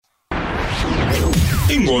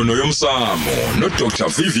Ingono Yomsamo no Dr.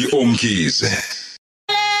 VVO Mkhize.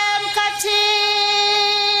 Emkhathini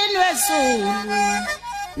wezulu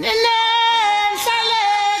ninehlale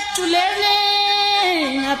tulele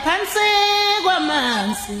ngaphansi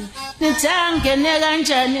kwamanzi nithangene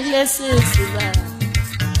kanjani kulesisiba.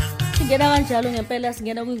 Singena kanjalo ngempela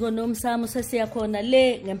singena kwingono Yomsamo sesiyakhona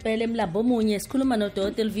le ngempela emlambo omunye sikhuluma no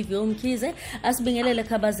Dr. VVO Mkhize asibingelele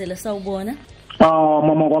khabazela sawubona.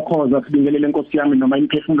 Mama kwakhoza sibingelele inkosi yami noma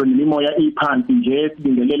imphefumulo nemimoya iphansi nje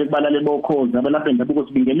sibingelele kubalale bokhoza abalapha endabuko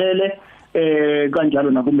sibingelele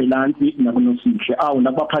kanjalo nakumelansi nakunosihle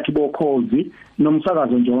nakubaphathi bokhozi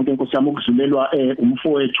nomsakazo nje wonke inkosi yami ukuzulelwa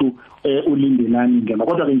umfowethu ulindelani ngema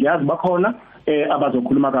kodwa ke ngiyazi bakhona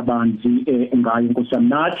abazokhuluma kabanzi ngayo inkosi yami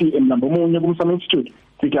nathi emlambo omunye kumsamo institute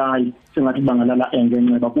sithi hayi singathi bangalala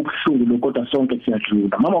ngenxeba kubuhlungu lokodwa sonke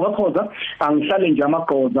siyadlula mama wakhoza angihlale nje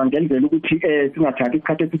amagqoza ngenzela ukuthi singathathi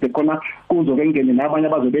isikhathi eside khona kuzoke ngene nabanye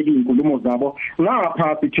abazobeka izinkulumo zabo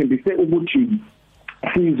ngapha sithembise ukuthi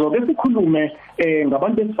sizobe sikhulume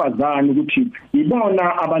ngabantu besifazane ukuthi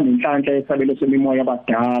yibona abanenhlanhla yesabelo semimoya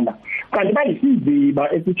abadala kanti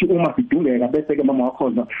bayisiziba esithi uma sidungeka bese ke mama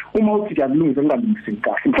wakhoza uma uthi akulungise ngalungise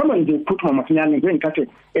kahle mhlawumbe nje ukuphuthuma masinyane ngengithathe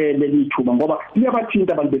leli thuba ngoba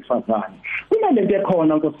liyabathinta abantu besifazane kunalento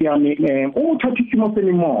ekhona nkosi yami ukuthatha isimo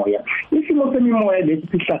semimoya lesi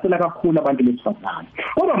sihlasela kakhulu abantu besifazane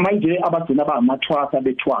kodwa manje abagcina bamathwasa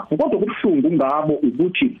bethwasa kodwa kubuhlungu ngabo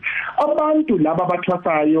ukuthi abantu laba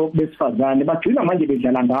abathwasayo besifazane bagcina manje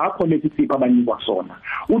bedlala ngakho lesi sipho abanikwa sona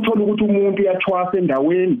uthola ukuthi umuntu uyathwasa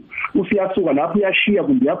endaweni usiyasuka lapho uyashiya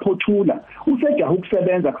kumbe uyaphothula usejaha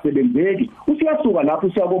ukusebenza kusebenzeki usiyasuka lapho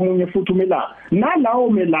usiya komunye futhi umelaphi nalawo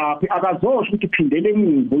melaphi akazosho ukuthi phindele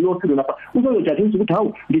emuva uyofika lapha uzojatshisa ukuthi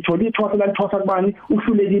hawu ngithola ithwasa lithwasa kubani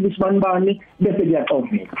uhlulekile isibanibani bese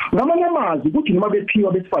kuyaxoveka ngamanye amazwi ukuthi noma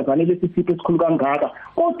bephiwa besifazane lesi sipho esikhulu kangaka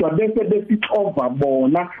kodwa bese besixova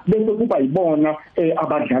bona bese kuba yibona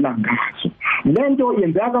abadlala ngaso lento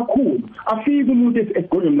yenzeka kakhulu afike umuntu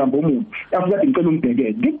esigole mlambo omuntu afika ngicela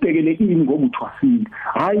umbhekele ngibhekele ini ngoba uthwasile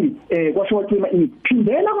hayi kwasho wathina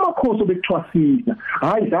iphindela kumakhosi obekuthwasisa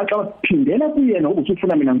hayi zaxa phindela kuyena ukuthi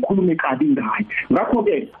ufuna mina ngikhulume kabi ngaye ngakho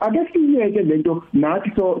ke ake siyeke lento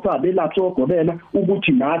nathi sabelaphi sogobela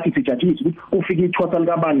ukuthi nathi sijatshise ukuthi ufike ithwasa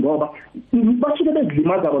likabani ngoba basuke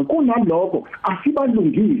bezilimaza abantu kunalokho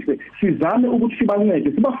asibalungise sizame ukuthi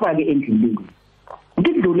sibancede sibafake endleleni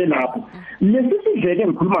ngidlule lapho lesi sidleke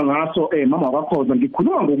ngikhuluma ngaso mama wakhoza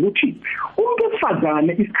ngikhuluma ngokuthi umuntu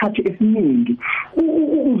esifazane isikhathi esiningi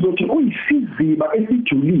uzothi uyisiziba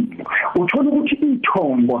esijulile uthola ukuthi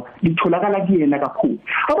ithombo litholakala kuyena kakhulu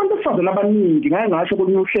abantu besifazane abaningi ngaye ngasho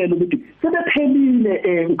kunyuhlelo ukuthi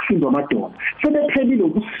sebephelile ukusindwa amadolo sebephelile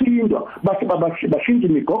ukusindwa bashintsha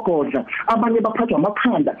imigogodla abanye baphathwa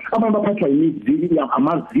amakhanda abanye baphathwa imizinyo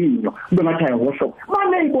amazinyo bengathi ayawosho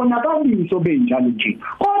manje ibonakaliso benjalo nje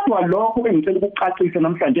kodwa lokho engicela ukucacisa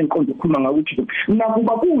namhlanje enkonzo ukukhuluma ngakuthi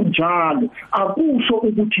nakuba kunjalo akusho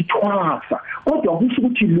ukuthi thwasa kodwa kusho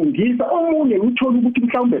ukuthi lungisa omunye uthola ukuthi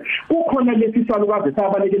mhlawumbe kukhona lesi salukazi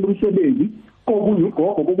sabalekela umsebenzi kokunye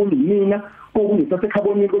ugogo kokunye mina kokunye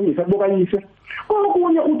sasekhaboni kokunye sakubokayise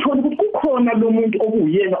kokunye uthola ukuthi kukhona lo muntu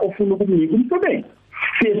okuyena ofuna ukumnika umsebenzi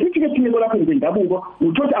sithi ke thina lapha ngendabuko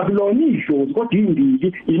uthola akulona idlozi kodwa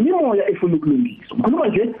indiki imimoya efuna ukulungiswa ngoba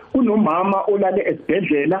nje kunomama olale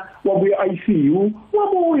esibhedlela wabuya ICU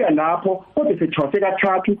wabuya lapho kodwa sethwase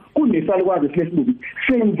kathathu kunesalukwazi silesibuki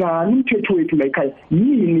senzani umthetho wethu la ekhaya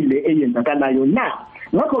yini le eyenzakalayo na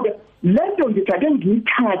ngakho ke lento ngithathe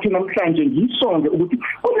ngiyithathe namhlanje ngiyisonge ukuthi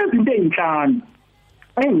kunezinto ezinhlanu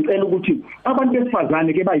engicela ukuthi abantu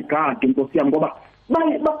besifazane ke bayigade inkosi yami ngoba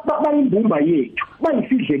bayimbumba yethu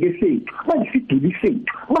bayisidleke sethu bayisidili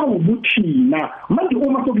sethu bawubuthina manje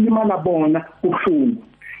uma sokulimala bona kubuhlungu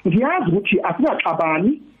ngiyazi ukuthi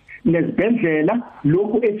asinaxabani nezibhedlela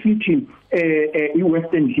lokhu esithi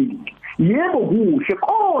iWestern Healing yebo kuhle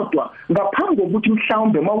kodwa ngaphambi kokuthi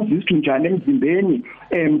mhlawumbe mawuzizwe njani emzimbeni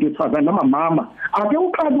ngesifazana noma mama ake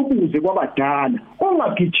uqala ubuze kwabadala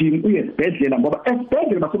ungagijimi uye esibhedlela ngoba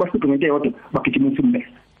esibhedlela basubahluphe ngento eyodwa bagijima usimbese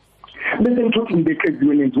bese ngithothi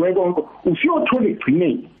ngibeqeziwe nenziwe konke usiyothola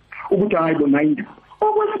egcineni ukuthi hayi bona indaba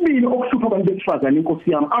okwesibili okuhlupha abantu besifazane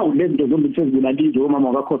inkosi yami lezi zinto zombi sezibulalizo mama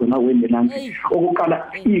wakhoza nawe nelansi okuqala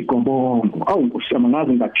igobongo inkosi yami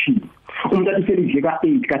ngaze ngathini umuntu aselidle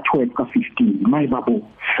ka8 ka12 ka15 mayibabo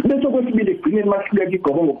bese okwesibili egcineni masifika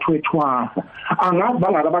igobongo kuthwethwasa angazi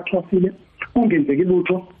bangaka abathwasile kungenzeki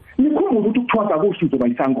lutho Nikhumbule ukuthi ukuthwasa akusho uzoba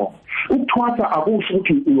isangoma. Ukuthwasa akusho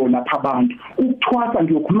ukuthi uyolapha abantu. Ukuthwasa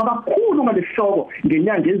ngiyokhuluma kakhulu ngalesihloko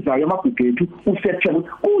ngenyanga ezayo amagugethu usethe ukuthi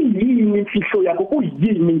kuyini imfihlo yakho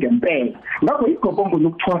kuyini ngempela. Ngakho igobongo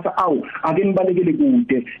lokuthwasa ake nibalekele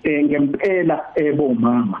kude ngempela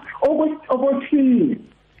bomama. Okwesini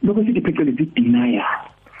lokho sithi phecelezi denial.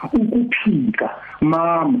 Ukuphika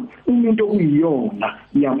mama umuntu okuyiyona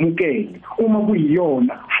yamukele uma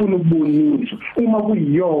kuyiyona funa ukuboniswa uma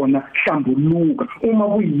kuyiyona hlambuluka uma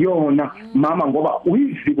kuyiyona mama ngoba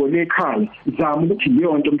uyiziko lekhaya zama ukuthi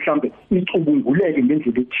leyo nto mhlambe icubunguleke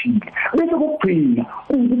ngendlela ethile bese kokugcina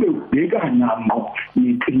kube ubhekana ngqo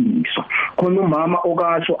neqiniso khona umama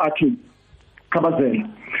okasho athi Khabazela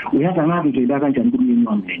uyaza ngabe nje la kanjani kumini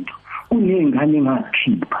wami lento kunengane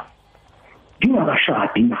engakhipha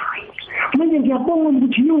ngingakashadi naye manje ngiyabonga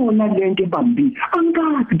ukuthi yona lento ebambile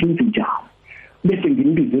angazi ngenze njalo bese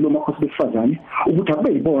ngimbizela umakhosi besifazane ukuthi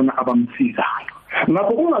abeyibona abamsizayo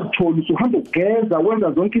ngakho ungazitholi usuhamba ugeza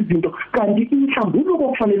wenza zonke izinto kanti inhlambuluko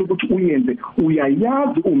okufanele ukuthi uyenze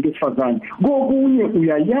uyayazi umuntu besifazane kokunye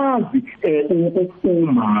uyayazi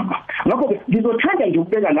umama ngakho ngizothanda nje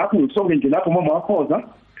ukubeka lapho ngisonke nje lapho mama wakhoza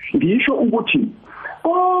ngisho ukuthi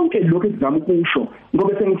konke lokho ekuzama ukusho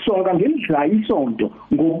ngoba sengisonga ngendlela isonto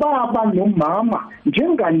ngobaba nomama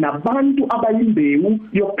njenganabantu abayimbewu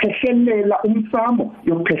yokuphehlelela umsamo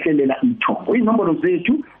yokuphehlelela ithongo inombolo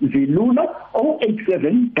zethu zilula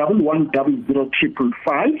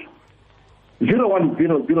 087110055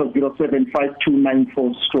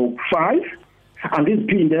 0100075294/5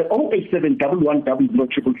 angiziphinde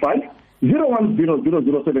 087110055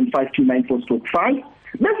 0100075294/5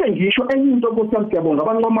 bese ngisho enye into Nkosi siyabonga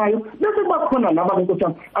abanqomayo bese bakhona naba Nkosi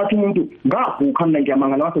athi umuntu ngabhuka mina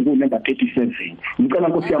ngiyamangala wase kunenda 37 ngicela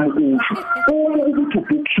Nkosi yami ukusho uma ukuthi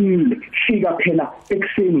ubukhile fika phela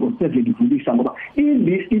ekseni ngo7 ivulisa ngoba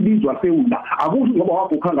ilist ibizwa sewula akusho ngoba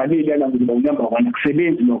wabhuka ngaleli yala ngoba unumber 1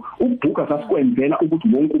 akusebenzi lo ukubhuka sasikwenzela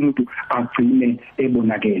ukuthi wonke umuntu agcine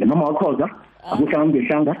ebonakele mama wakhoza akuhlanga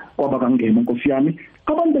ngehlanga kwaba kangena Nkosi yami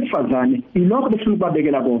abantu besifazane ilokho befuna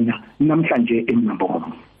ukubabekela bona namhlanje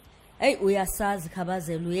eMnambomo. Hey uyasazi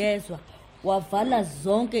Khabazela uyezwa wavala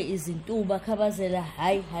zonke izintuba Khabazela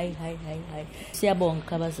hayi siyabonga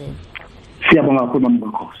Khabazela siyabonga kakhulu mama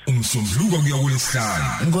wakhosi umsombuluko kuya kulesihlanu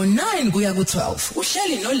ngo9 kuya ku12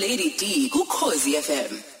 uhleli no Lady D ku Khosi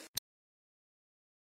FM.